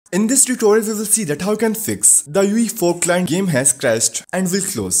In this tutorial, we will see that how you can fix the UE4 client game has crashed and will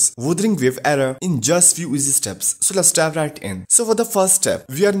close Wuthering wave error in just few easy steps. So let's dive right in. So for the first step,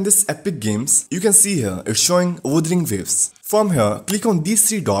 we are in this Epic Games. You can see here it's showing Wuthering waves. From here, click on these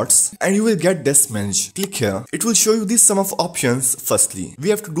three dots and you will get this menu. Click here. It will show you this sum of options. Firstly, we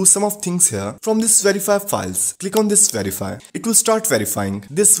have to do some of things here. From this verify files, click on this verify. It will start verifying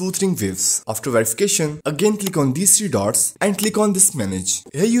this Wuthering waves. After verification, again click on these three dots and click on this manage.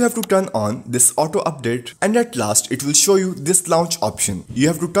 Here you have to turn on this auto update, and at last it will show you this launch option. You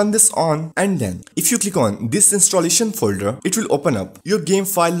have to turn this on, and then if you click on this installation folder, it will open up your game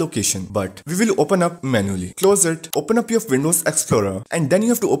file location, but we will open up manually. Close it, open up your Windows Explorer, and then you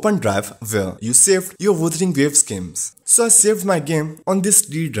have to open drive where you saved your Wuthering waves games. So I saved my game on this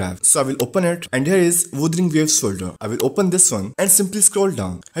D drive. So I will open it, and here is Wuthering waves folder. I will open this one and simply scroll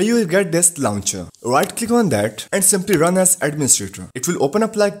down. Here you will get this launcher. Right click on that and simply run as administrator. It will open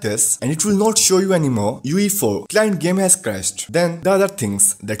up like this and it will not show you anymore UE4 client game has crashed. Then the other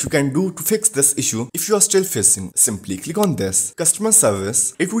things that you can do to fix this issue if you are still facing, simply click on this customer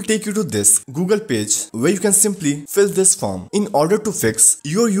service. It will take you to this Google page where you can simply fill this form in order to fix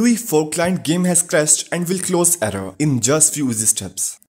your UE4 client game has crashed and will close error in just few easy steps.